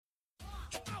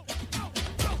Hey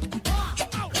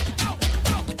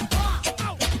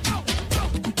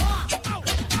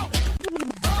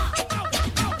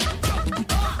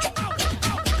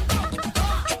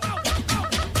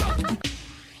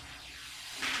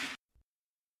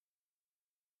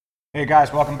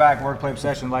guys, welcome back. Wordplay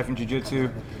Obsession, Life in Jiu-Jitsu.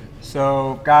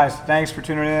 So guys, thanks for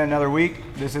tuning in another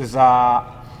week. This is,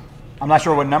 I'm not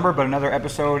sure what number, but another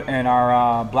episode in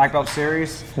our Black Belt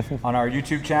series on our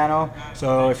YouTube channel.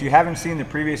 So if you haven't seen the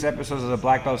previous episodes of the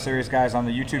Black Belt series, guys, on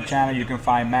the YouTube channel, you can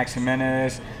find Max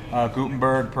Jimenez,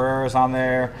 Gutenberg, Pereira's on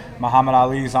there, Muhammad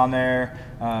Ali's on there,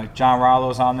 John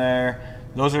Rallo's on there.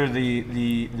 Those are the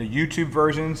YouTube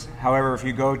versions. However, if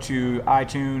you go to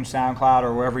iTunes, SoundCloud,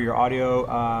 or wherever your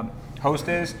audio host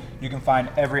is, you can find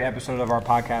every episode of our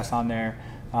podcast on there.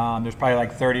 There's probably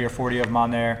like 30 or 40 of them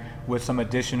on there with some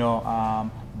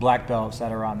additional black belts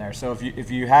that are on there. So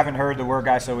if you haven't heard the word,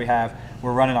 guys, so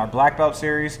we're running our black belt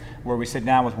series where we sit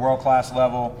down with world-class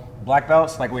level black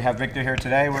belts, like we have Victor here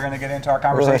today. We're going to get into our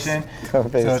conversation. So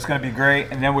it's going to be great.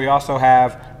 And then we also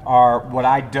have what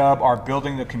I dub our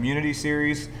Building the Community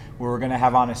series, where we're going to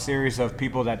have on a series of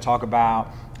people that talk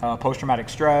about post-traumatic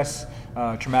stress,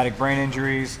 traumatic brain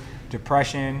injuries,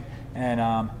 depression, and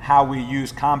how we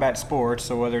use combat sports,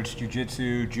 so whether it's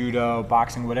jiu-jitsu, judo,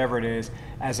 boxing, whatever it is,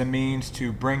 as a means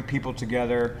to bring people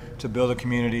together to build a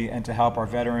community and to help our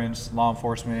veterans, law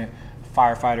enforcement,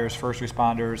 firefighters, first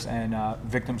responders, and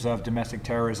victims of domestic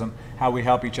terrorism, how we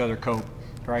help each other cope,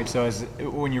 right? So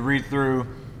when you read through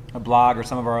a blog or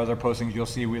some of our other postings, you'll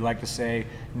see we like to say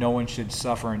no one should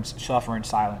suffer in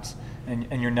silence.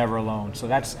 And you're never alone. So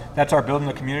that's our Building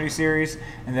the Community series.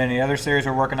 And then the other series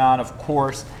we're working on, of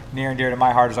course, near and dear to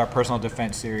my heart, is our Personal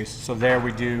Defense series. So there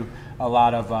we do a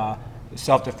lot of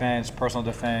self-defense, personal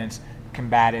defense,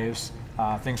 combatives,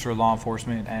 things for law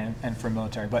enforcement and for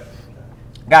military. But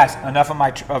guys, enough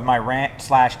of my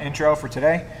rant/intro for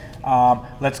today.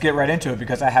 Let's get right into it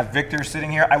because I have Victor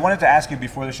sitting here. I wanted to ask you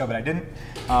before the show, but I didn't,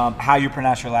 how you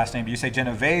pronounce your last name. Do you say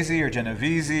Genovese or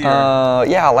Genovese? Or?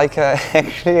 Yeah, like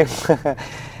actually, it's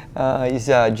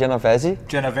Genovese.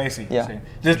 Genovese. Yeah.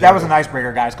 That was an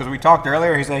icebreaker, guys, because we talked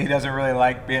earlier. He said he doesn't really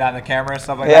like being on the camera and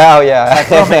stuff like that. Oh, yeah. So I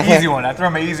throw him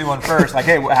an easy one first. Like,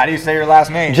 hey, how do you say your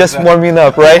last name? Just warming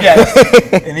up, right? Yeah,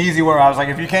 an easy one. I was like,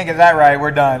 if you can't get that right,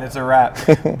 we're done. It's a wrap.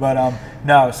 But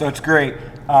no, so it's great.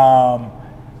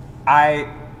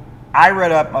 I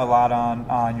read up a lot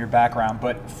on your background,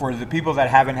 but for the people that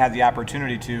haven't had the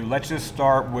opportunity to, let's just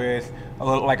start with a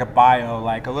little like a bio,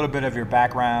 like a little bit of your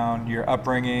background, your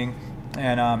upbringing,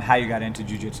 and how you got into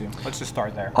jiu-jitsu. Let's just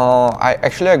start there.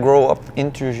 I grew up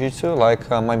in jiu-jitsu, like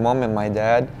my mom and my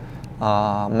dad.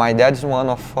 My dad's one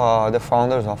of the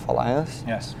founders of Alliance.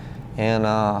 Yes. And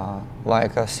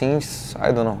since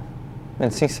I don't know,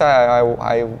 and since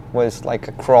I was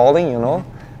like crawling, you know,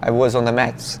 I was on the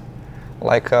mats.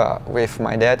 With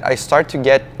my dad, I start to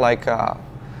get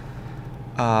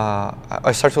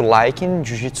I start to liking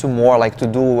jiu-jitsu more, like to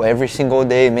do every single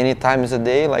day, many times a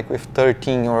day, like with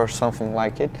 13 or something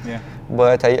like it. Yeah.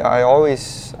 But I've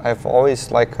always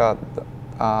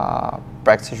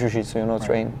practiced jiu-jitsu, you know, right.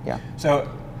 train. Yeah. So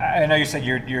I know you said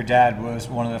your dad was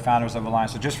one of the founders of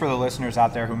Alliance. So just for the listeners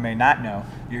out there who may not know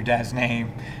your dad's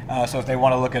name, so if they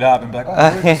want to look it up and be like, oh,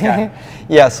 who's this guy?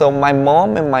 Yeah, so my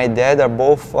mom and my dad are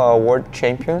both world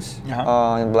champions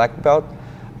in black belt.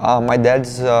 My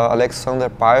dad's Alexander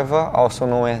Paiva, also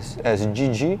known as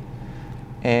Gigi.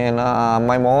 And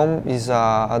my mom is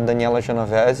Daniela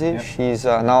Genovese. Yep. She's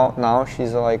now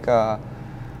she's like a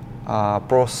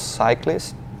pro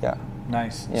cyclist. Yeah.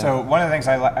 Nice. Yeah. So one of the things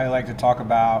I like to talk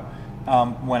about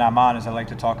when I'm on is I like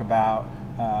to talk about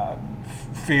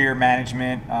fear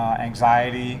management,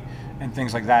 anxiety, and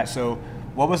things like that. So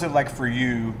what was it like for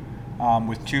you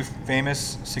with two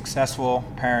famous, successful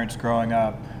parents growing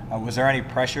up? Was there any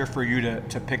pressure for you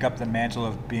to pick up the mantle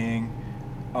of being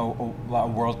a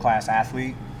world-class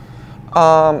athlete?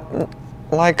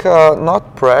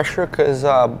 Not pressure, because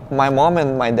my mom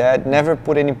and my dad never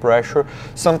put any pressure.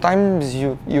 Sometimes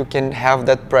you can have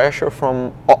that pressure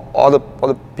from other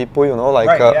people, you know,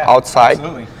 outside.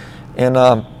 Absolutely. And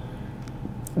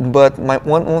but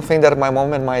one thing that my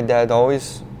mom and my dad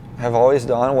have always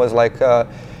done was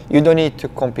you don't need to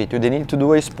compete. You don't need to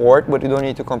do a sport, but you don't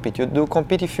need to compete. You do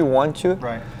compete if you want to.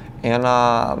 Right. And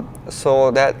so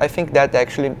that I think that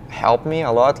actually helped me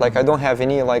a lot. Like I don't have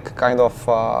any kind of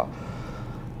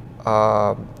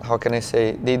how can I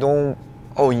say? They don't.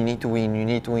 Oh, you need to win. You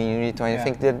need to win. You need to win. Yeah. I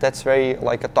think that's very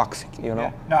a toxic, you know.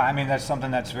 Yeah. No, I mean that's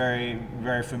something that's very,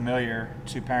 very familiar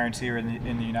to parents here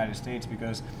in the United States,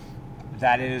 because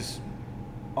that is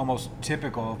almost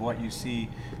typical of what you see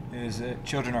is that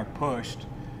children are pushed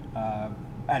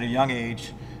at a young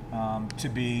age to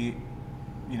be,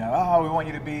 oh, we want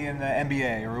you to be in the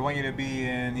NBA or we want you to be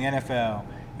in the NFL,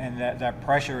 and that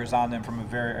pressure is on them from a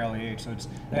very early age. So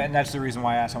and that's the reason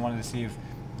why I asked. I wanted to see if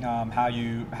how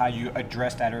you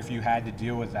addressed that, or if you had to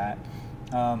deal with that.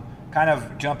 Kind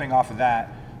of jumping off of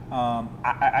that,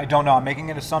 I don't know. I'm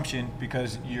making an assumption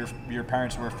because your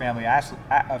parents were famous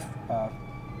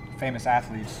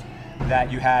athletes,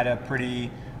 that you had a pretty,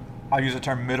 I'll use the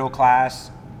term middle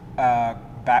class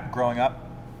back growing up.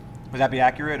 Would that be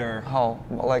accurate, or how,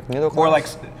 like middle class? Or like,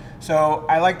 so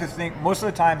I like to think most of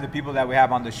the time the people that we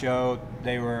have on the show,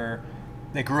 they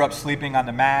grew up sleeping on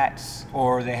the mats,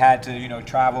 or they had to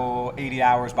travel 80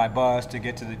 hours by bus to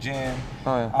get to the gym.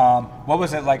 Oh, yeah. What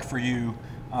was it like for you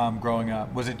growing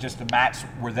up? Was it just the mats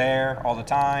were there all the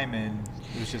time and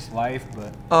it was just life?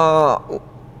 But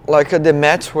like the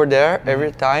mats were there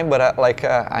every time, but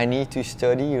I need to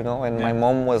study, and my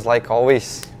mom was like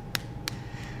always.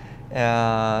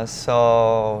 Sometimes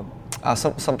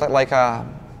like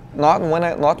not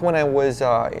when I was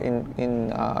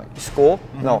in school,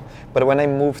 no, but when I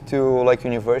moved to like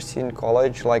university and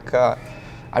college, like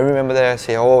I remember that I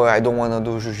say, oh, I don't want to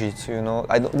do jiu-jitsu,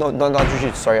 I don't, no, not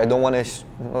jiu-jitsu, sorry, I don't want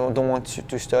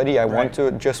to study. I want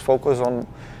to just focus on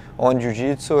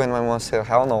jiu-jitsu, and my mom said,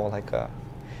 hell no, like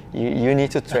you need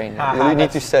to train, you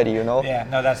need to study, Yeah,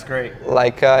 no, that's great.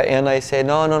 Like, and I said,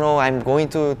 no, I'm going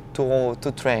to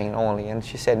train only. And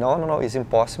she said, no, it's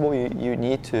impossible. You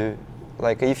need to,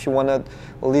 like, if you want to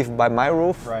live by my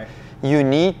roof, you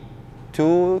need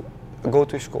to go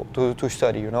to school, to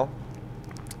study, Yeah,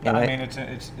 I mean,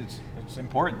 it's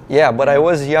important. Yeah, but I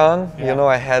was young,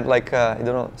 I had like, I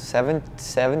don't know,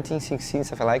 17, 16,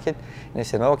 something like it. And I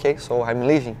said, okay, so I'm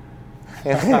leaving.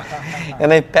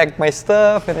 And I packed my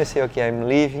stuff and I say, okay, I'm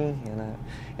leaving.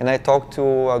 And I talked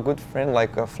to a good friend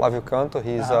like Flavio Canto.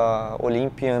 He's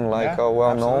Olympian, like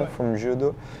well-known from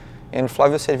judo. And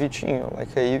Flavio said, Vitinho, like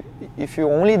if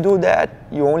you only do that,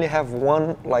 you only have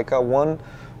one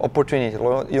opportunity.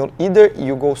 Either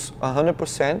you go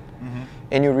 100%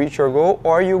 and you reach your goal,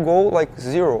 or you go like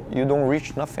zero, you don't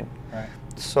reach nothing. Right.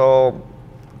 So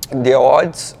the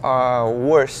odds are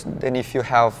worse than if you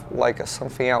have like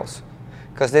something else.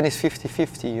 Because then it's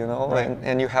 50-50, Right.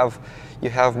 and you have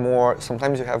more.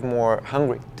 Sometimes you have more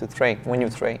hungry to train when you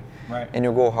train, right. And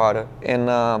you go harder. And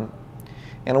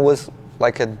it was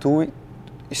like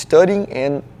studying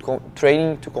and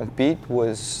training to compete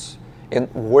was, and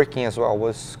working as well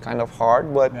was kind of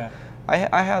hard. But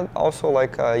I had also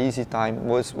like an easy time.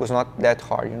 Was not that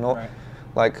hard, Right.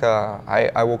 Like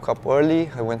I woke up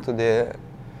early.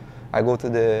 I go to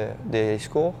the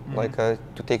school, like to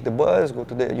take the bus, go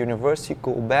to the university,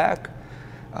 go back,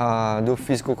 do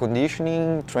physical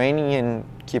conditioning, training, and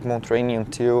keep on training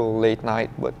until late night.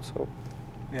 But so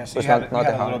yeah, so you had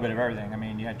a little bit of everything. I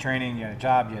mean, you had training, you had a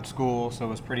job, you had school, so it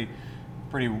was pretty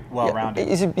well rounded.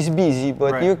 It's busy,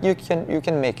 but Right. you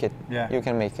can make it. Yeah. You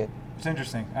can make it. It's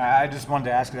interesting. I just wanted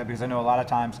to ask you that because I know a lot of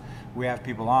times we have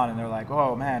people on and they're like,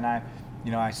 oh man, I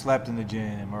slept in the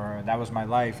gym, or that was my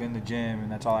life in the gym,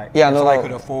 and that's all I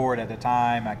could afford at the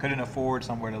time. I couldn't afford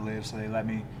somewhere to live, so they let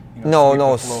me. Sleep No.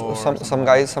 the floor Some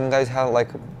guys have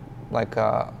like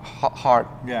a hard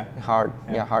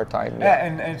time. Yeah,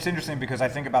 and it's interesting because I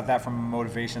think about that from a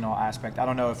motivational aspect. I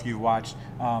don't know if you've watched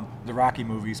the Rocky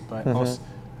movies, but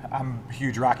I'm a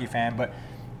huge Rocky fan. But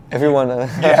everyone.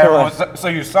 Everyone. So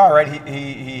you saw, right?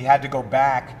 He had to go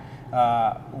back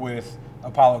with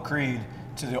Apollo Creed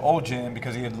to the old gym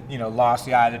because he had lost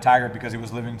the eye of the tiger because he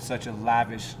was living such a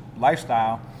lavish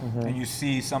lifestyle. And you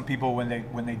see some people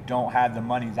when they don't have the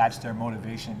money, that's their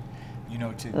motivation,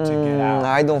 to get out.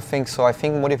 I don't think so. I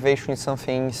think motivation is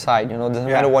something inside. It doesn't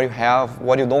matter what you have,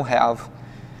 what you don't have.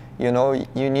 You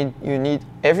need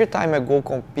every time I go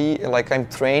compete, like I'm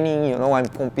training. I'm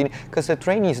competing because the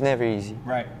training is never easy.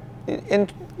 Right.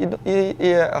 And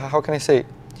how can I say?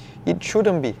 It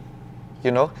shouldn't be.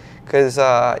 Because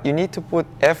you need to put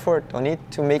effort on it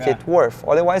to make it worth.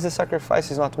 Otherwise, the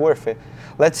sacrifice is not worth it.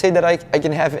 Let's say that I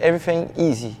can have everything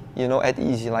easy, at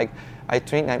easy. Like I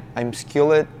train, I'm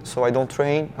skilled, so I don't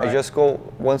train. Right. I just go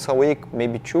once a week,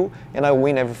 maybe two, and I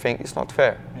win everything. It's not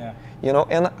fair. Yeah.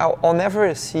 And I'll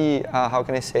never see, how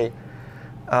can I say,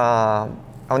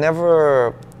 I'll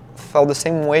never felt the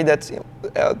same way that's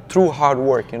through hard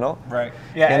work, Right.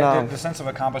 Yeah, and the sense of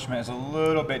accomplishment is a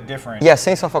little bit different. Yeah,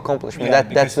 sense of accomplishment.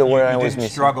 That's the word I was missing. You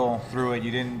didn't struggle through it.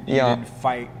 You didn't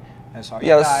fight as hard.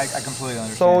 Yes. I completely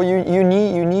understand. So you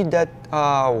need that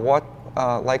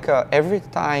every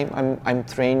time I'm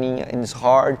training and it's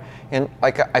hard, and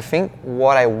like I think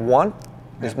what I want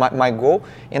is my goal,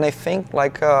 and I think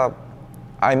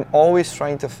I'm always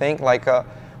trying to think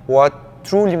what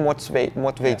truly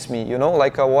motivates me, you know,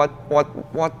 like what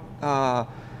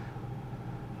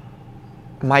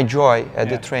my joy at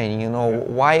the training, you know,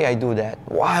 why I do that,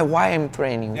 why I'm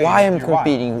training, why I'm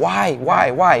competing,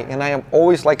 why, and I am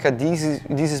always like this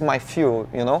is my fuel,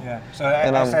 you know. Yeah. So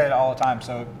I say it all the time.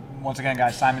 So once again,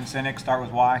 guys, Simon Sinek, start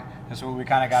with why. That's what we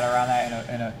kind of got around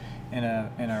that in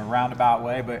a roundabout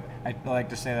way. But I like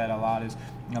to say that a lot is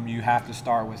you have to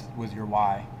start with your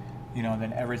why, you know, and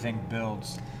then everything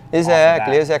builds.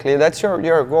 Exactly. That's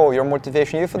your goal, your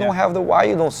motivation. If you don't have the why,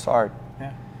 you don't start.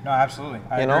 Yeah. No, absolutely.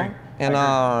 I agree. Know. And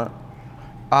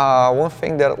one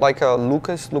thing that like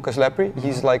Lucas Lepre,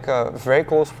 he's like a very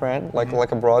close friend,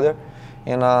 like a brother,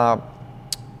 and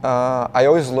I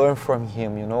always learn from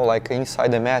him, you know, like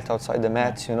inside the mat, outside the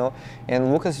mats, you know.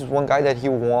 And Lucas is one guy that he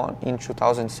won in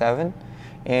 2007,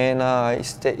 and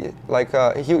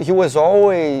he was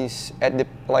always at the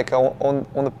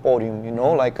on the podium, you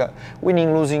know, like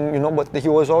winning, losing, you know, but he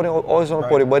was always on the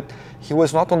podium, but he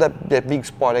was not on that big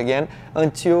spot again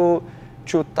until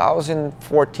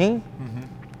 2014.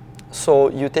 So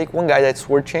you take one guy that's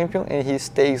world champion and he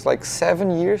stays like 7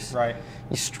 years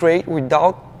straight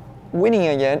without winning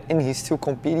again, and he's still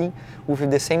competing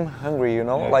with the same hunger, you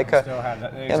know, he still has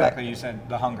that. Exactly, you said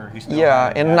the hunger. He still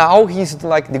has it, now he's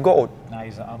like the GOAT. Now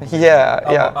he's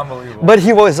unbelievable. Unbelievable. But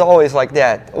he was always like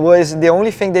that. Was the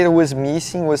only thing that was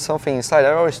missing was something inside.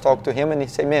 I always talk to him and he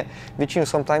say, man, Vitinho,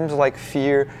 sometimes like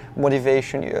fear,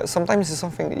 motivation, sometimes it's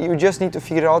something you just need to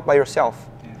figure it out by yourself.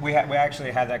 We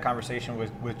actually had that conversation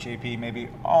with JP maybe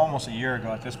almost a year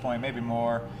ago at this point, maybe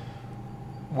more,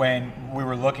 when we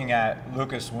were looking at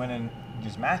Lucas winning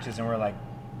these matches, and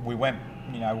we went,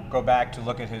 you know, go back to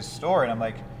look at his story, and I'm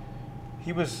like,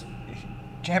 he was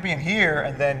champion here,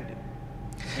 and then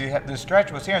the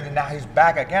stretch was here, and then now he's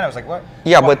back again. I was like, what?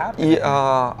 Yeah, what but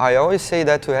I always say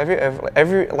that to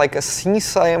every like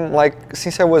since I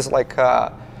was like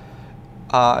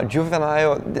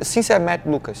juvenile, since I met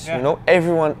Lucas, you know,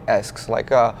 everyone asks like,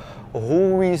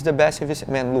 who is the best?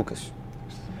 Man, Lucas.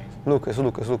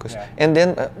 Yeah. And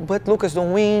then, but Lucas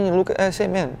don't win. Lucas, I say,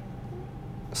 man,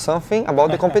 something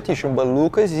about the competition, but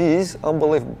Lucas is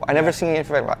unbelievable. I never seen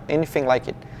anything like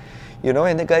it, you know.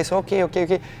 And the guys,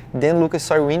 okay. Then Lucas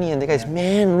started winning, and the guys,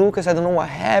 man, Lucas, I don't know what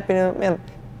happened, man.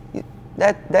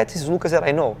 That is Lucas that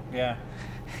I know. Yeah.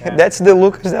 That's the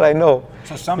Lucas that I know.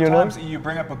 So sometimes you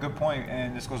bring up a good point,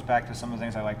 and this goes back to some of the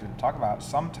things I like to talk about.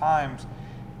 Sometimes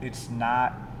it's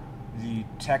not the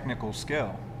technical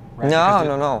skill. Right?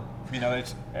 No. You know,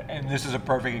 and this is a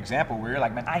perfect example where you're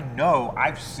like, man, I know,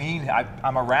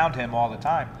 I'm around him all the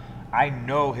time. I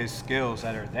know his skills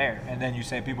that are there. And then you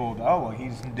say people, oh, well, he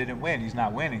didn't win, he's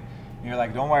not winning. And you're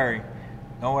like, don't worry,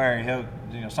 he'll,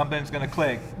 you know, something's gonna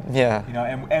click. Yeah. You know,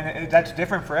 and that's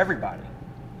different for everybody.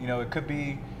 You know, it could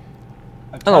be.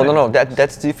 No.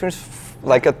 That's different.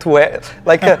 Like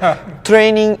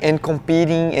training and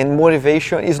competing and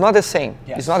motivation is not the same.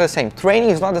 Yes. It's not the same. Training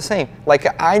is not the same. Like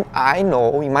I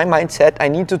know in my mindset I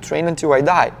need to train until I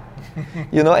die.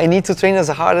 You know, I need to train as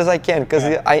hard as I can because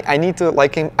I need to,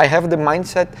 like, I have the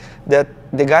mindset that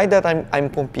the guy that I'm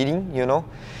competing, you know,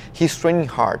 he's training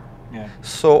hard. Yeah.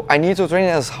 So I need to train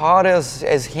as hard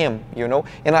as him, you know.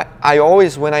 And I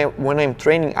always when I'm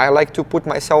training I like to put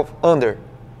myself under.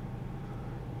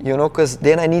 You know, because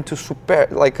then I need to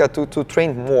to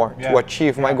train more to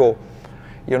achieve my goal,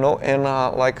 you know, and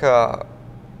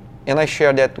and I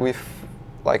share that with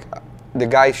like the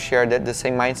guys share that the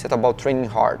same mindset about training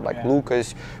hard, like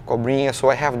Lucas, Cobrinha. So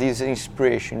I have this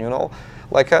inspiration, you know,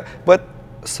 like but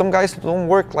some guys don't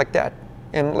work like that,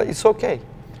 and it's okay.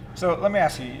 So let me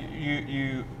ask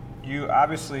you, you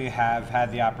obviously have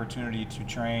had the opportunity to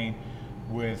train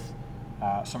with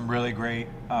some really great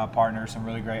partners, some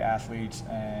really great athletes,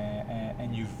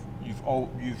 and you've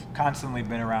constantly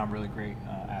been around really great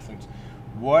athletes.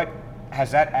 What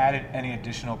has that added any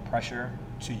additional pressure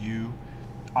to you,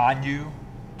 on you,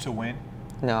 to win?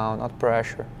 No, not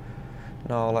pressure.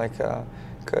 No, like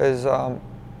because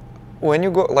when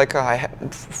you go, like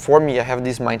for me, I have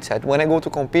this mindset. When I go to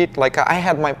compete, like I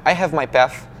have my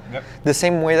path. Yep. The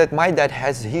same way that my dad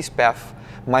has his path,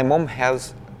 my mom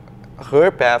has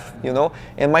her path, you know,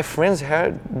 and my friends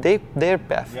have their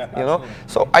path, you know.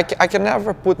 So I can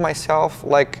never put myself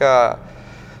like,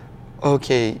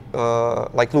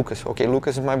 like Lucas. Okay,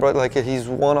 Lucas is my brother. Like he's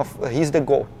the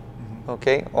GOAT,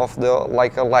 okay, of the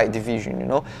like a light division, you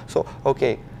know. So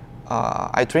okay,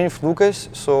 I train with Lucas,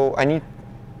 so I need.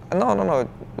 No.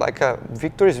 Like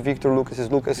Victor is Victor, Lucas is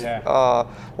Lucas. Yeah.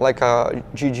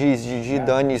 Gigi is Gigi,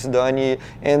 Dani is Dani,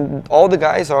 and all the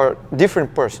guys are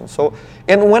different persons. So,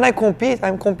 and when I compete,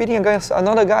 I'm competing against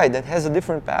another guy that has a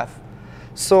different path.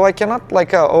 So I cannot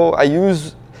like I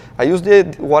use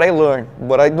what I learned,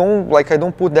 but I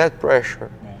don't put that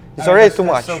pressure. Yeah. It's already too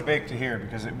that's much. so big to hear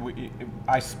because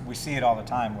we see it all the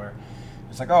time where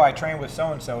it's like, oh, I train with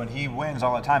so and he wins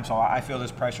all the time, so I feel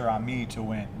this pressure on me to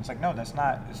win. It's like, no, that's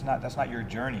not your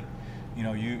journey. You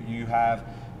know, you have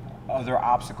other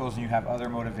obstacles and you have other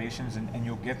motivations, and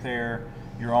you'll get there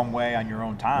your own way on your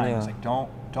own time. Yeah. It's like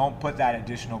don't put that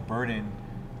additional burden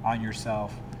on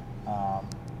yourself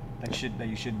that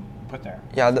you shouldn't put there.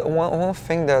 Yeah, the one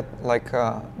thing that like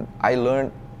I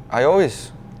learned, I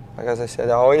always, like as I said,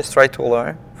 I always try to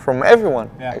learn from everyone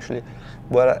actually,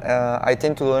 but I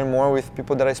tend to learn more with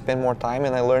people that I spend more time,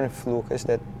 and I learn with Lucas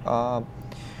that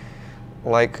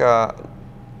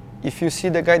if you see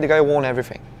the guy won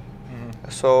everything.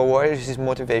 So what is his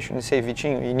motivation? You say,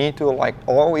 Vitinho, you need to like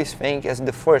always think as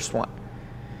the first one,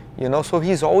 you know. So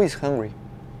he's always hungry.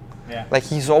 Yeah. Like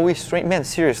he's always training. Man,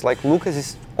 serious. Like Lucas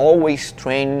is always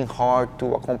training hard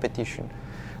to a competition.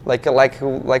 Like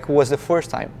it was the first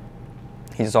time.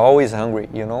 He's always hungry,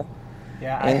 you know.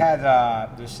 Yeah, I had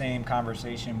the same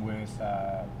conversation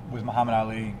with Muhammad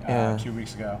Ali 2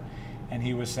 weeks ago, and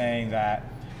he was saying that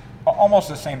almost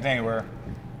the same thing where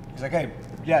he's like, hey,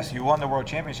 yes, you won the world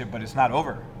championship, but it's not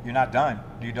over. You're not done.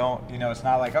 It's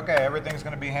not like, okay, everything's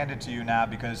going to be handed to you now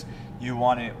because you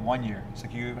won it 1 year. It's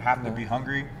like you have to be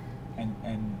hungry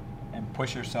and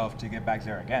push yourself to get back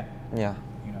there again. Yeah.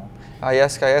 You know. I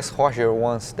asked Roger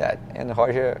once that, and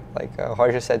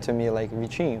Roger said to me like,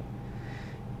 Vitinho,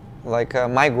 like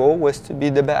my goal was to be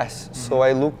the best. So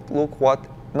I look what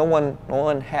no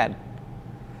one had,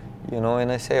 you know,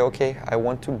 and I say, okay, I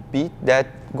want to beat that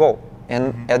goal.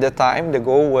 And at the time, the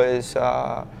goal was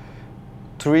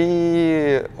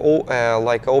 3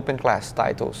 open class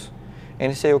titles.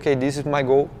 And he said, okay, this is my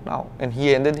goal now. And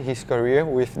he ended his career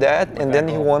with that, and then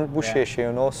he won Bochecha,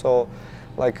 you know. So,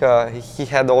 like, he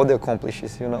had all the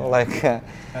accomplishments, you know. Like.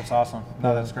 That's awesome.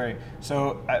 No, that's great.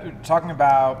 So, talking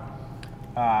about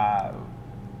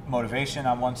motivation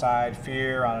on one side,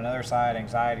 fear on another side,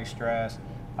 anxiety, stress,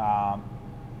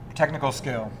 technical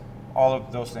skill, all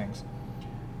of those things.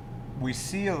 We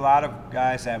see a lot of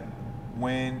guys that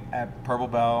win at purple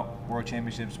belt, world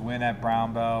championships, win at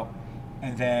brown belt,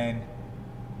 and then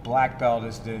black belt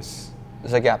is this.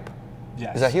 There's a gap.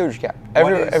 Yes. It's a huge gap.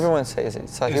 Everyone says it.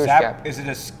 It's a huge gap. Is it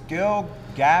a skill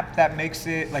gap that makes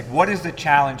it, like, what is the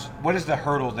challenge, what is the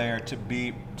hurdle there to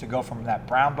go from that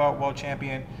brown belt world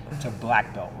champion to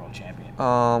black belt world champion?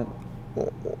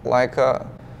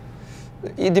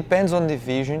 It depends on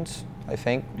divisions. I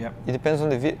think. Yep. It depends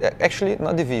on actually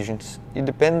not divisions. It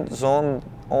depends on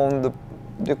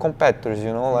the competitors,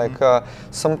 you know. Like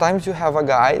sometimes you have a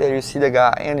guy that you see the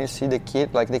guy and you see the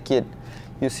kid, like the kid.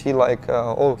 You see like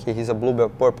okay, he's a blue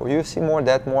belt purple. You see more in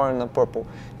the purple,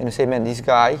 and you say, man, this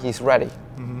guy, he's ready.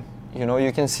 You know,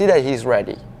 you can see that he's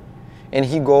ready, and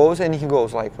he goes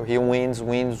like he wins,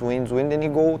 then he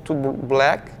go to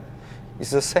black. It's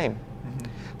the same.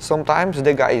 Sometimes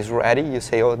the guy is ready, you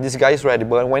say, oh, this guy is ready,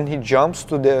 but when he jumps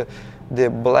to the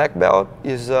black belt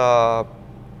is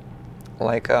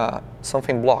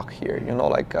something blocked here, you know,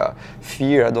 like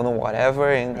fear, I don't know,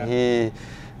 whatever, and he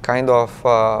kind of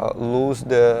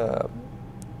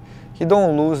he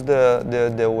don't lose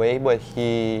the way, but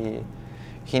he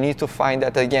needs to find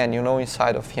that again, you know,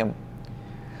 inside of him.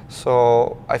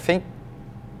 So I think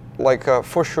like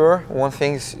for sure, one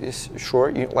thing is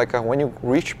sure. When you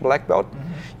reach black belt,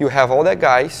 you have all the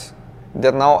guys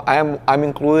that now I'm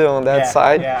included on that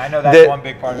side. Yeah, I know that's one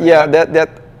big part of it. Yeah,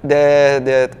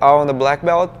 that are on the black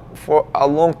belt for a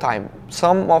long time.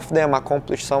 Some of them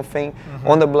accomplish something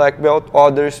on the black belt,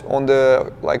 others on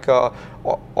the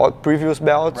previous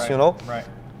belts, you know. Right.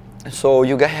 So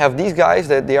you have these guys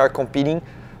that they are competing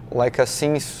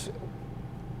since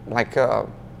I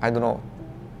don't know,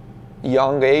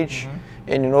 young age,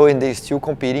 and you know, and they still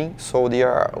competing. So they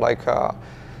are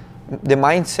the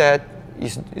mindset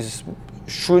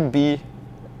should be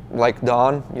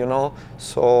done, you know.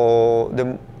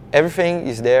 So everything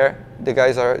is there. The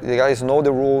guys know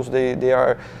the rules. They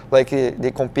are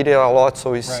they competed a lot,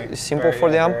 so it's simple for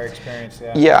them. Very experienced,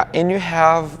 yeah, and you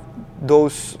have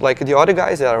those the other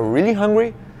guys that are really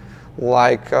hungry,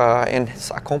 and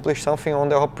accomplish something on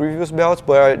their previous belts,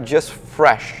 but are just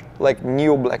fresh, like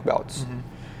new black belts.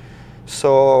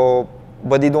 So,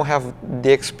 but they don't have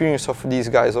the experience of these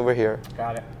guys over here.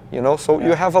 Got it. You know, so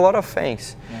you have a lot of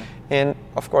things, and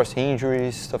of course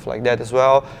injuries, stuff like that as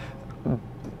well.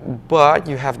 But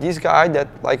you have this guy that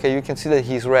you can see that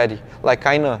he's ready, like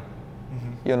Kainan.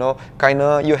 You know,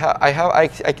 Kainan.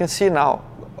 I can see now,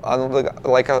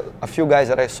 a few guys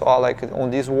that I saw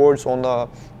on these worlds on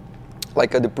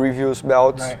the previous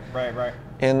belts. Right.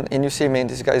 and you see, man,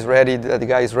 this guy's ready, that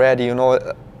guy is ready. You know,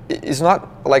 it's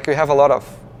not like we have a lot of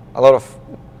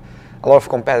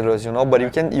competitors, you know, but you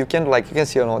can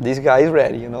see, you know, this guy is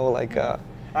ready, you know, like.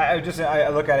 I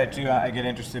look at it too. I get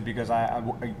interested because I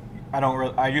don't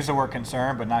really, I use the word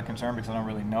concern, but not concerned because I don't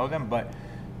really know them. But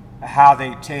how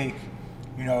they take,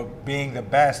 you know, being the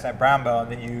best at brown belt,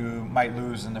 and then you might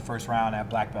lose in the first round at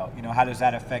black belt. You know, how does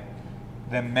that affect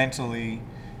them mentally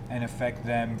and affect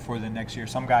them for the next year?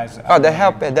 Some guys. Oh, that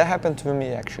happened to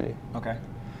me actually. Okay.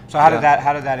 So how did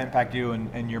that impact you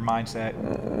and your mindset,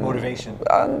 motivation?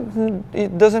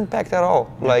 It doesn't impact at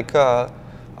all. Like, because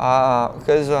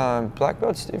black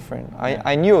belt's different.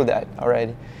 I knew that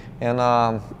already, and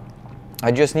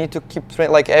I just need to keep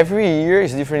training. Like every year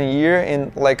is different year,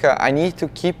 and like I need to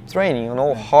keep training. You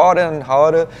know, harder and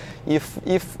harder. If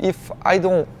I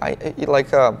don't,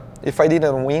 if I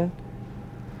didn't win,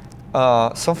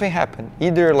 something happened.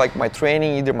 Either like my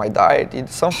training, either my diet.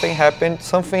 Something happened.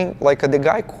 Something like the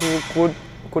guy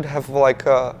could have like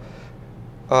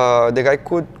the guy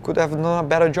could have done a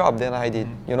better job than I did.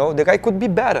 You know, the guy could be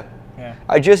better. Yeah.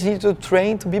 I just need to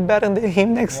train to be better than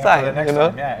him next time. For the next you know?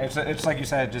 time. Yeah, it's like you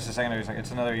said just a second ago. It's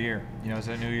another year. You know, it's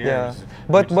a new year. Yeah.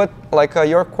 But like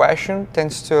your question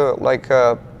tends to like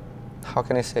how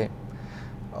can I say?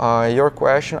 Your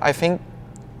question, I think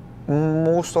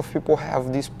most of people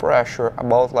have this pressure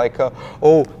about like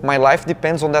oh, my life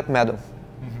depends on that medal.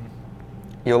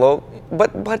 You know,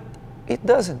 but it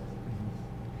doesn't.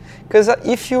 Because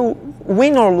if you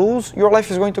win or lose, your life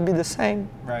is going to be the same.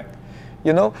 Right.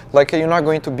 You know, like you're not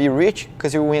going to be rich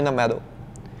because you win a medal.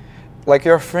 Like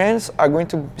your friends are going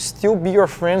to still be your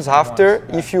friends after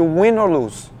if you win or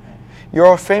lose.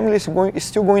 Your family is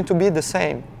still going to be the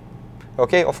same.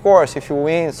 Okay, of course, if you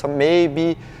win,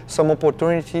 maybe some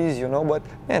opportunities, you know. But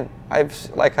man, I've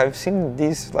seen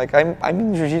this. Like I'm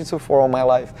in jiu-jitsu for all my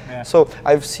life, so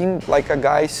I've seen like a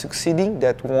guy succeeding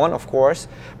that won, of course,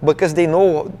 because they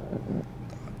know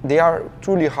they are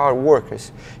truly hard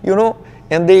workers, you know.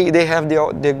 And they have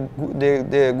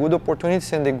the good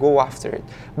opportunities and they go after it.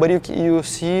 But you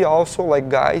see also like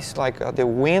guys like they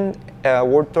win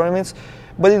world tournaments,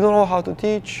 but they don't know how to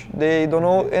teach. They don't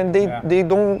know, and they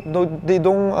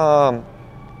don't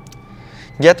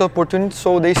get opportunities,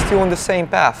 so they still on the same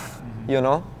path. You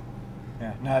know.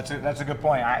 Yeah, no, that's a good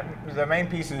point. The main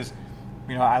piece is,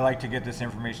 you know, I like to get this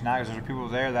information out because there's people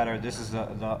there that this is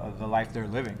the life they're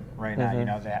living right now. You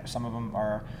know, some of them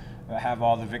have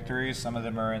all the victories, some of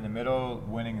them are in the middle,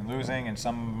 winning and losing, and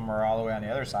some of them are all the way on the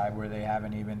other side where they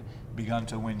haven't even begun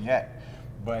to win yet.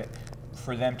 But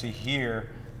for them to hear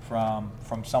from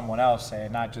someone else, say,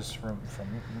 not just from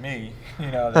me,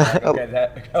 you know, like, okay,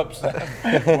 that helps them.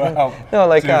 Well, no,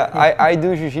 like I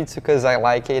do jiu-jitsu because I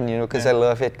like it, you know, because I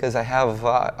love it, because I have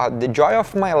the joy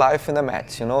of my life in the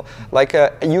mats, you know. Like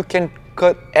you can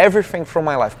cut everything from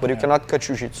my life, but you cannot cut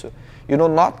jiu-jitsu. You know,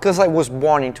 not because I was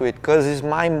born into it, because it's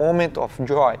my moment of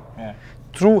joy,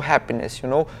 true happiness, you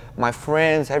know, my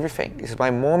friends, everything. It's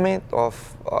my moment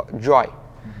of joy.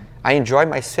 I enjoy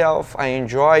myself, I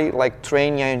enjoy like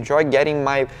training, I enjoy getting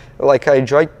I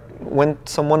enjoy when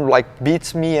someone like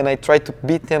beats me and I try to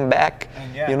beat them back,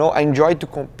 you know, I enjoy to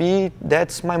compete,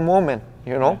 that's my moment,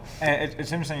 you know. And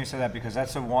it's interesting you said that because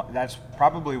that's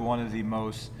probably one of the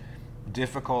most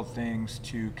difficult things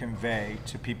to convey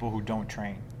to people who don't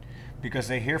train. Because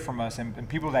they hear from us, and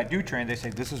people that do train, they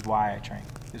say, "This is why I train.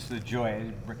 This is the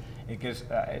joy. It gives.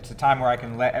 It's a time where I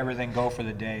can let everything go for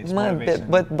the day." It's motivation.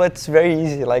 But it's very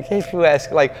easy. Like if you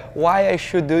ask, like, why I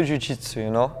should do jiu-jitsu,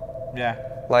 you know? Yeah.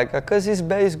 Like, cause it's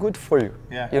good for you.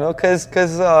 Yeah. You know, cause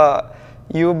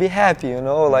you'll be happy. You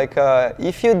know, like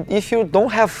if you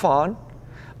don't have fun,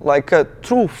 like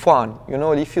true fun, you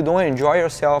know, if you don't enjoy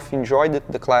yourself, enjoy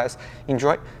the class,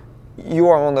 you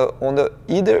are on the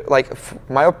either, like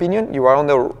my opinion, you are on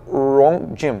the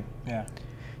wrong gym. Yeah.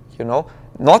 You know,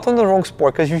 not on the wrong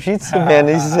sport, because jiu-jitsu, man,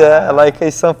 is like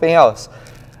is something else.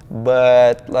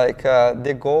 But like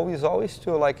the goal is always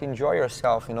to like enjoy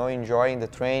yourself, you know, enjoying the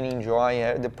training,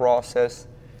 enjoying the process,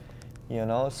 you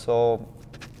know. So,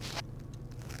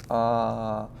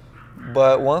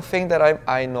 but one thing that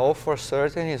I know for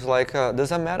certain is like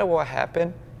doesn't matter what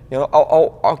happened, you know,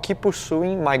 I'll keep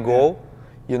pursuing my goal.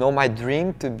 You know, my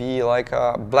dream to be like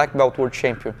a black belt world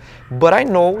champion. But I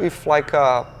know if like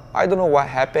I don't know what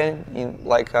happened in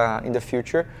like in the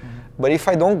future, but if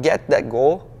I don't get that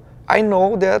goal, I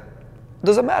know that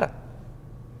doesn't matter.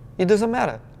 It doesn't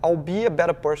matter. I'll be a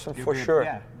better person for sure.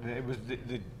 Yeah, it was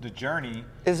the journey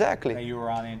Exactly. that you were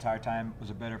on the entire time was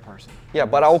a better person. Yeah,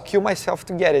 but I'll kill myself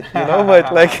to get it, you know.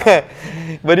 But like,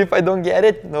 but if I don't get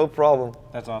it, no problem.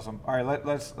 That's awesome. All right,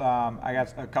 let's. I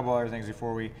got a couple other things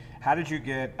before we. How did you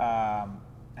get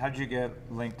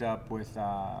linked up with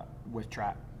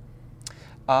trap?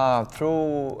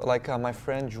 Through like my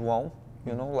friend João,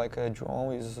 you know, like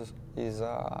João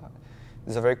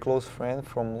is a very close friend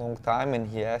from a long time, and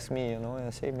he asked me, you know, and I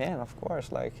say, man, of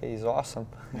course, like he's awesome.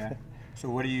 Yeah. So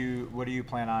what do you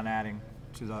plan on adding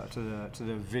to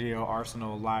the video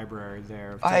arsenal library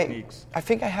there of techniques? I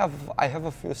think I have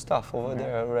a few stuff over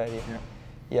there already. Yeah.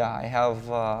 Yeah, I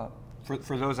have.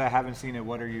 For those that haven't seen it,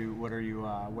 what are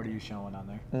you showing on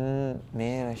there?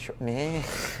 Man,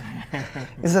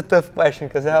 it's a tough question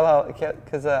because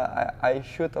I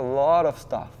shoot a lot of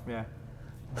stuff. Yeah.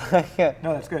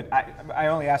 No, that's good. I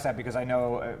only ask that because I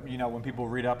know when people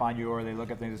read up on you or they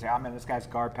look at things and say, "Oh man, this guy's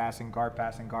guard passing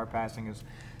is."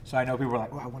 So I know people are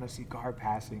like, "Oh, I want to see guard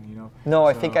passing," you know. No,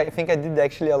 I think I did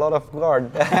actually a lot of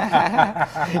guard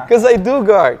because I do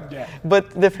guard. Yeah. But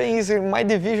the thing is, in my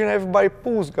division, everybody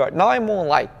pulls guard. Now I'm on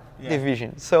light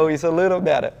division, so it's a little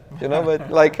better, you know. But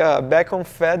like back on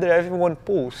feather, everyone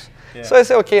pulls. Yeah. So I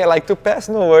say, okay, I like to pass,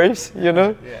 no worries, you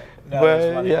know. Yeah. No,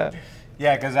 but yeah.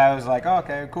 Yeah, because I was like, oh,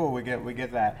 okay, cool, we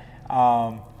get that.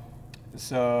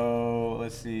 So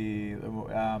let's see.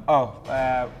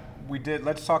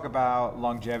 Let's talk about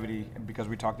longevity because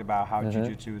we talked about how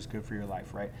jiu-jitsu is good for your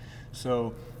life, right?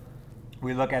 So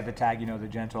we look at the tag, the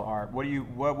gentle art. What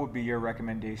would be your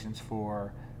recommendations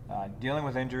for dealing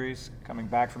with injuries, coming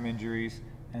back from injuries,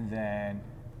 and then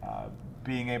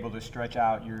being able to stretch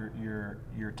out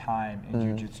your time in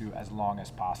jiu-jitsu as long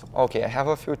as possible? Okay, I have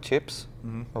a few tips.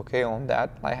 Okay, on that.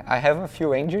 I have a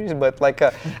few injuries, but like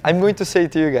I'm going to say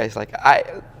to you guys, like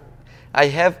I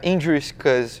have injuries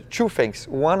because two things.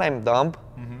 One, I'm dumb.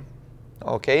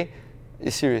 Okay,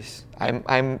 it's serious.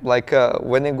 I'm like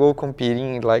when I go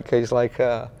competing, like it's like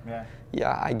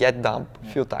I get dumb a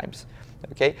few times.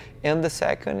 Okay, and the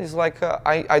second is like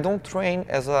I don't train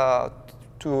as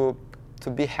to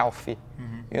be healthy.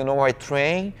 You know, I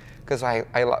train because I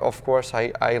of course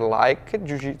I like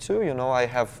jiu-jitsu. You know, I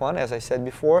have fun, as I said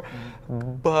before,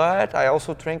 but I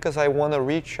also train because I want to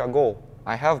reach a goal.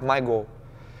 I have my goal.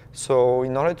 So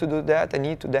in order to do that, I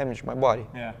need to damage my body.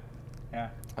 Yeah, yeah.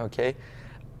 Okay.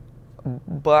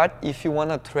 But if you want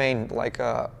to train like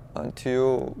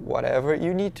until whatever,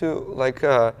 you need to like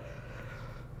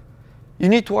you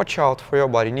need to watch out for your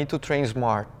body. You need to train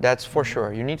smart. That's for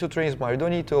sure. You need to train smart. You don't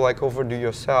need to like overdo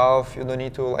yourself. You don't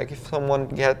need to like if someone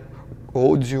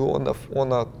holds you on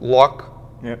a lock,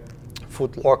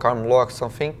 foot lock, arm lock,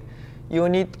 something. You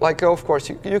need like of course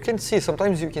you can see.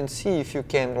 Sometimes you can see if you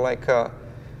can like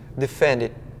defend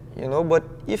it, you know. But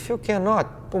if you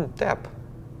cannot, boom, tap.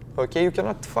 Okay, you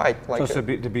cannot fight like. So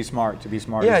to be smart.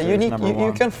 Yeah,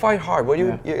 you can fight hard, but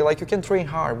you can train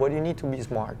hard, but you need to be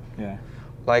smart. Yeah.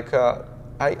 Like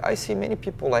I see many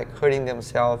people like hurting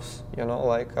themselves, you know,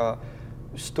 like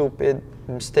stupid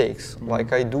mistakes,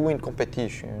 like I do in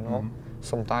competition, you know,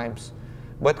 sometimes.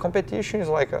 But competition is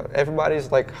like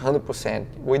everybody's like 100%.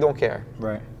 We don't care,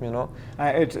 right? You know.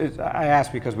 I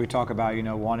ask because we talk about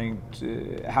wanting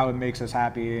to how it makes us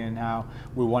happy and how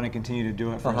we want to continue to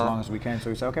do it for as long as we can.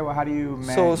 So we say, okay, well, how do you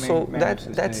manage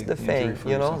that's the thing,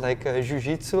 you know, like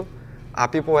jiu-jitsu.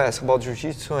 People ask about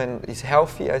jiu-jitsu and it's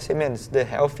healthy. I say, man, it's the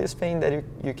healthiest thing that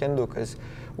you can do because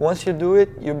once you do it,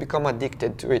 you become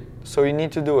addicted to it. So you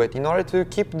need to do it. In order to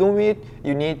keep doing it,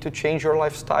 you need to change your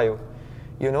lifestyle.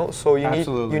 You know, so you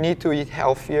need to eat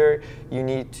healthier. You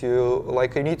need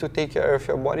to take care of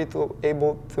your body to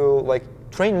able to like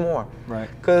train more. Right.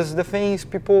 Because the thing is,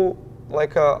 people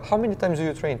like how many times do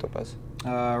you train, Topaz?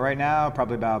 Right now,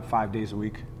 probably about 5 days a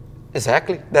week.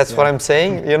 Exactly. That's what I'm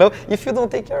saying. You know, if you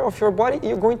don't take care of your body,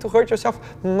 you're going to hurt yourself.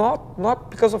 Not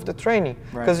because of the training,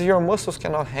 because your muscles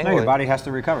cannot handle it. Your body has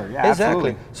to recover. Yeah,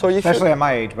 exactly. Absolutely. So especially at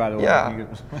my age, by the way. Yeah.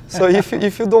 So if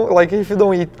you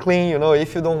don't eat clean, you know,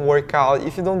 if you don't work out,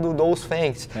 if you don't do those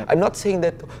things, I'm not saying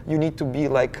that you need to be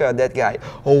like that guy.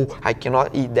 Oh, I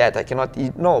cannot eat that. I cannot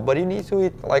eat. No, but you need to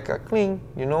eat like a clean,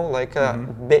 you know, like a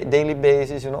daily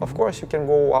basis. You know, of course you can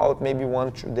go out maybe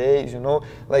 1-2 days. You know,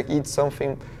 like eat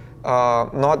something.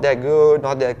 Not that good,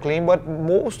 not that clean, but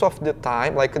most of the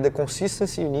time, like the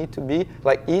consistency, you need to be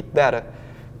like eat better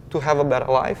to have a better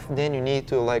life. Then you need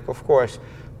to like, of course,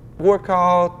 work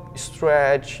out,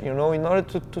 stretch, you know, in order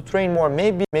to train more,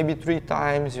 maybe 3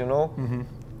 times, you know.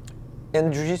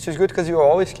 And jiu-jitsu is good because you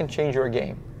always can change your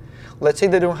game. let's say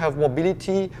they don't have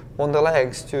mobility on the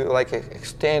legs to like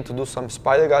extend, to do some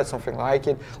spider guard, something like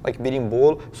it, like beating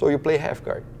bull. So you play half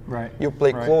guard. Right. You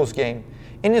play close game,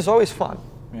 and it's always fun.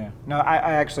 Yeah. No,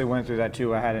 I actually went through that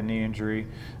too. I had a knee injury,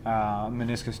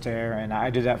 meniscus tear, and I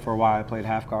did that for a while. I played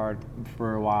half guard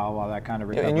for a while that kind of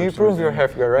recovered. And you improved your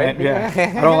half guard, right?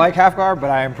 And, I don't like half guard, but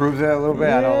I improved it a little bit.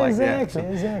 I don't like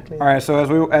exactly. All right. So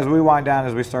as we wind down,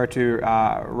 as we start to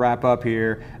wrap up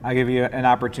here, I give you an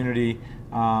opportunity.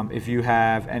 If you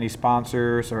have any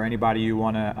sponsors or anybody you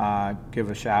want to give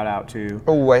a shout out to.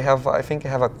 Oh, I think I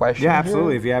have a question. Yeah,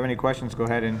 absolutely. Here. If you have any questions, go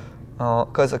ahead and.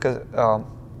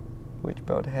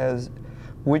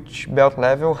 Which belt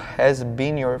level has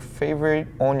been your favorite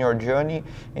on your journey,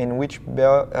 and which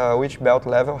belt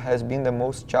level has been the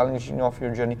most challenging of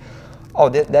your journey? Oh,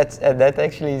 that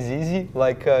actually is easy.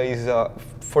 Like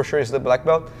for sure is the black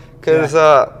belt. Because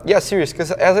serious.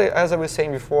 Because as I was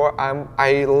saying before,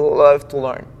 I love to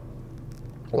learn.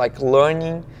 Like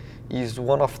learning is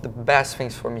one of the best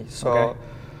things for me. So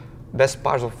best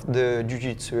parts of the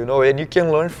jiu-jitsu, you know, and you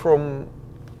can learn from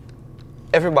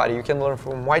everybody. You can learn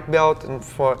from white belt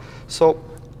so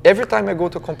every time I go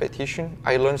to competition,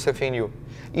 I learn something new.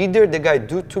 Either the guy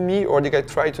do to me or the guy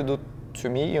try to do to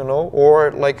me, you know,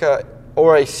 or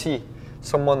or I see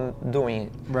someone doing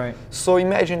it. Right. So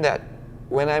imagine that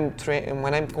when I'm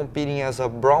competing as a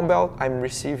brown belt, I'm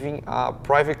receiving a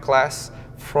private class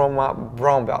from a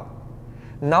brown belt.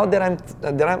 Now that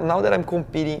I'm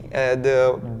competing at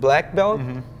the black belt.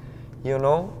 Mm-hmm. You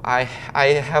know, I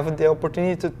have the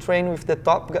opportunity to train with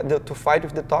to fight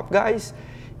with the top guys,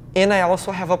 and I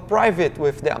also have a private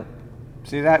with them.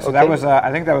 See that? So that was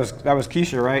I think that was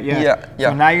Keisha, right? Yeah.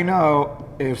 So now you know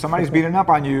if somebody's beating up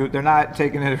on you, they're not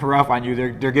taking it rough on you.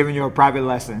 They're giving you a private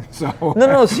lesson. So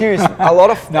no, seriously.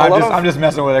 I'm just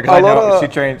messing with her because I know she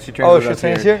trains. Oh, she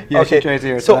trains here. Yeah, okay. she trains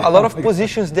here. So a lot of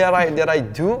positions that I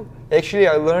do, actually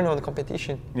I learn on the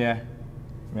competition. Yeah.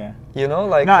 You know,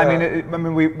 like. No, I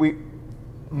mean we.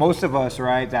 Most of us,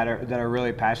 right, that are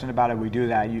really passionate about it, we do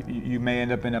that. You may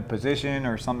end up in a position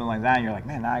or something like that, and you're like,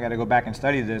 man, now I got to go back and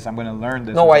study this. I'm going to learn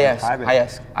this. No, I ask.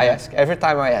 Every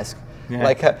time I ask. Yeah.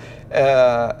 Like,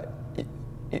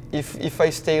 if I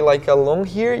stay like alone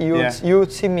here, you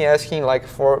would see me asking like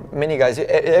for many guys.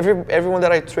 Everyone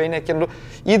that I train, I can do.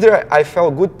 Either I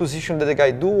felt good position that the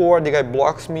guy do, or the guy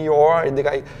blocks me, or the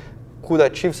guy could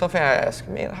achieve something. I ask,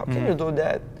 man, how can you do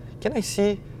that? Can I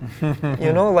see?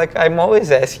 You know, like I'm always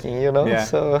asking, you know. Yeah.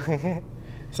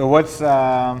 So what's do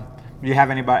you have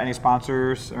any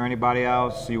sponsors or anybody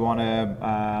else you want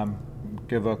to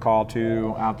give a call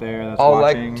to out there that's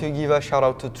watching? I'd like to give a shout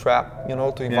out to Trap, you know,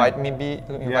 to invite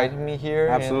me here.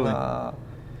 Absolutely.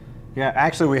 And,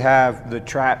 actually we have the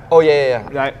Trap. Oh yeah.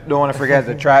 I don't want to forget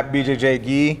the Trap BJJ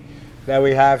gi that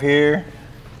we have here.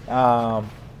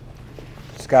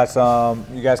 It's got some.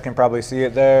 You guys can probably see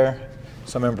it there.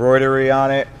 Some embroidery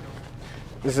on it.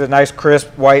 This is a nice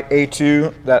crisp white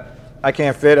A2 that I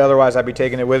can't fit, otherwise I'd be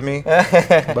taking it with me.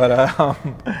 But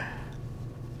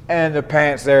and the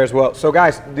pants there as well. So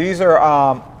guys, these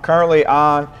are currently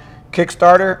on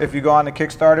Kickstarter. If you go on to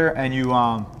Kickstarter and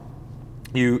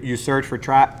you search for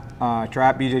Trap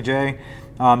BJJ,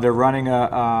 they're running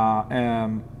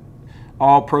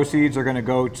all proceeds are going to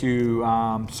go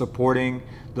to supporting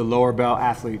the lower belt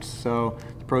athletes. So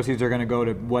proceeds are going to go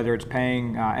to whether it's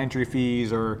paying entry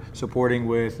fees or supporting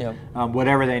with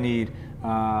whatever they need,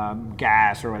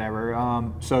 gas or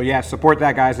whatever. So yeah, support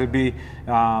that, guys.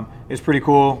 It's pretty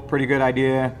cool, pretty good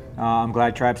idea. I'm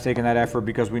glad Trap's taking that effort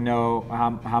because we know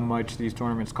how much these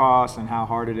tournaments cost and how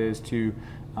hard it is to,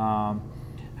 how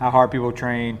hard people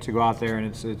train to go out there, and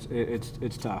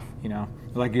it's tough. You know,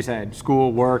 like you said,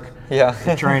 school, work,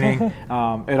 training,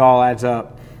 it all adds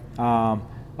up.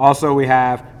 Also, we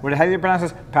have, how do you pronounce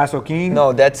this? Pasoquin?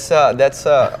 No, that's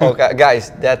okay,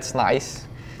 guys, that's nice.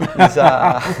 That's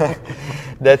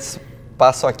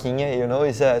paçoquinha, you know,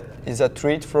 is a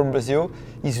treat from Brazil.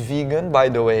 It's vegan, by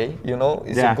the way, you know.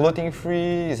 It's gluten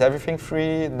free, it's everything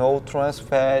free, no trans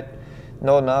fat,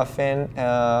 no nothing.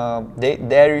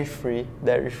 Dairy free.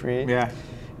 Yeah.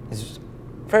 It's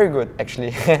very good,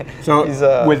 actually. So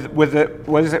with the,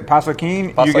 what is it,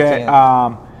 Pasoquin? You get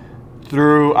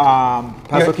through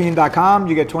pasoquin.com,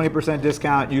 you get 20%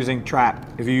 discount using Trap.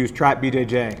 If you use Trap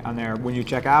BJJ on there when you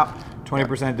check out,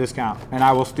 20% discount, and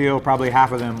I will steal probably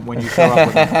half of them when you show up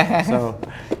with them. So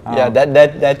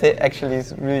that actually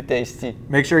is really tasty.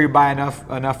 Make sure you buy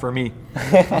enough for me.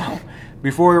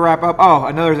 Before we wrap up,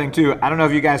 another thing too. I don't know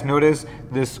if you guys noticed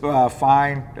this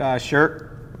fine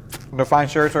shirt, the fine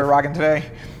shirts we're rocking today.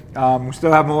 We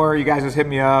still have more. You guys just hit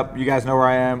me up. You guys know where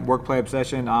I am. Work Play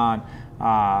Obsession on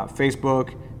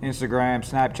Facebook, Instagram,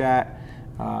 Snapchat,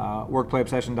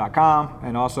 workplayobsession.com,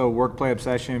 and also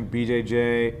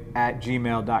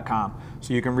workplayobsessionbjj@gmail.com.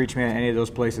 So you can reach me at any of those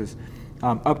places.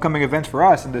 Upcoming events for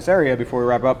us in this area before we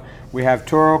wrap up, we have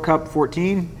Toro Cup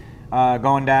 14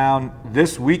 going down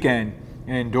this weekend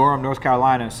in Durham, North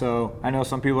Carolina. So I know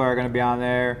some people are going to be on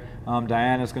there.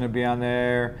 Diana's going to be on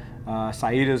there.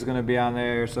 Saida's going to be on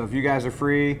there. So if you guys are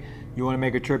free, you want to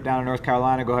make a trip down to North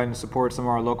Carolina, go ahead and support some of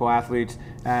our local athletes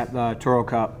at the Toro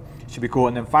Cup. Should be cool.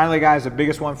 And then finally, guys, the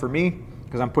biggest one for me,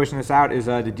 because I'm pushing this out, is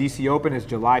the DC Open. Is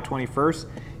July 21st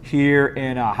here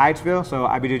in Hyattsville. So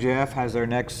IBJJF has their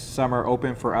next summer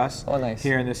open for us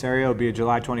here in this area. It'll be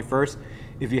July 21st.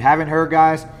 If you haven't heard,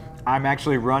 guys, I'm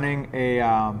actually running a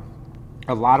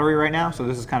lottery right now. So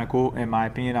this is kind of cool in my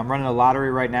opinion. I'm running a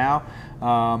lottery right now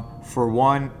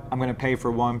I'm going to pay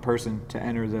for one person to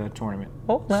enter the tournament.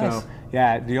 Oh, nice. So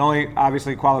yeah, the only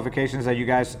obviously qualifications that you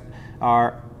guys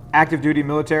are active duty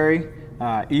military,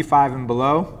 E5 and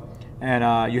below,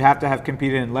 and you have to have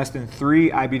competed in less than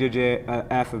 3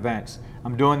 IBJJF events.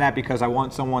 I'm doing that because I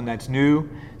want someone that's new,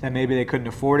 that maybe they couldn't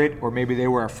afford it, or maybe they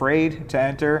were afraid to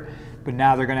enter, but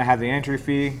now they're going to have the entry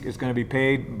fee. It's going to be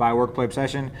paid by Workplay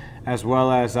Obsession, as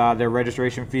well as their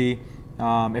registration fee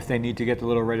if they need to get the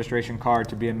little registration card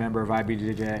to be a member of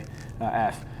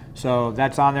IBJJF. So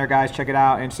that's on there, guys. Check it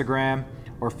out, Instagram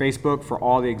or Facebook for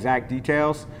all the exact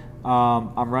details.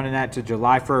 I'm running that to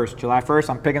July 1st. July 1st,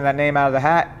 I'm picking that name out of the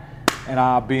hat, and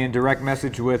I'll be in direct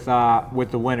message with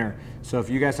the winner. So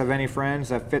if you guys have any friends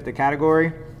that fit the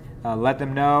category, let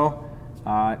them know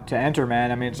to enter,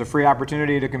 man. I mean, it's a free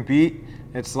opportunity to compete.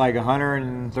 It's like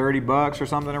 $130 or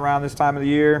something around this time of the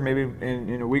year, maybe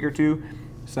in a week or two.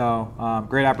 So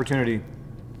great opportunity.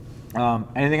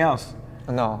 Anything else?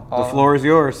 No. The floor is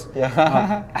yours.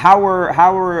 Yeah.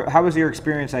 How was your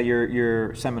experience at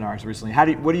your seminars recently?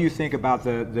 What do you think about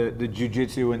the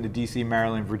jiu-jitsu in the DC,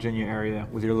 Maryland, Virginia area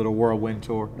with your little whirlwind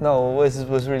tour? No, it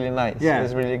was really nice. Yeah, it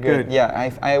was really good. Yeah,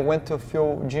 I went to a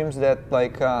few gyms that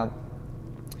like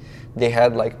they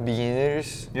had like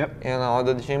beginners. Yep. And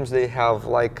other gyms they have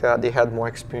like they had more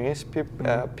experienced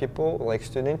people like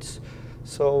students.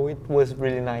 So it was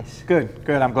really nice. Good.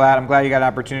 I'm glad you got an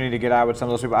opportunity to get out with some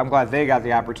of those people. I'm glad they got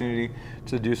the opportunity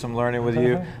to do some learning with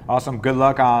you. Awesome. Good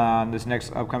luck on this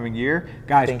next upcoming year.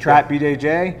 Guys, Trap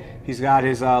BJJ, he's got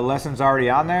his lessons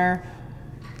already on there.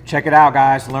 Check it out,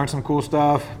 guys. Learn some cool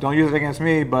stuff. Don't use it against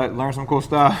me, but learn some cool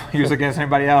stuff. Use it against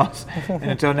anybody else. And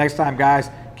until next time,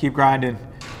 guys, keep grinding.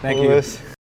 Thank you.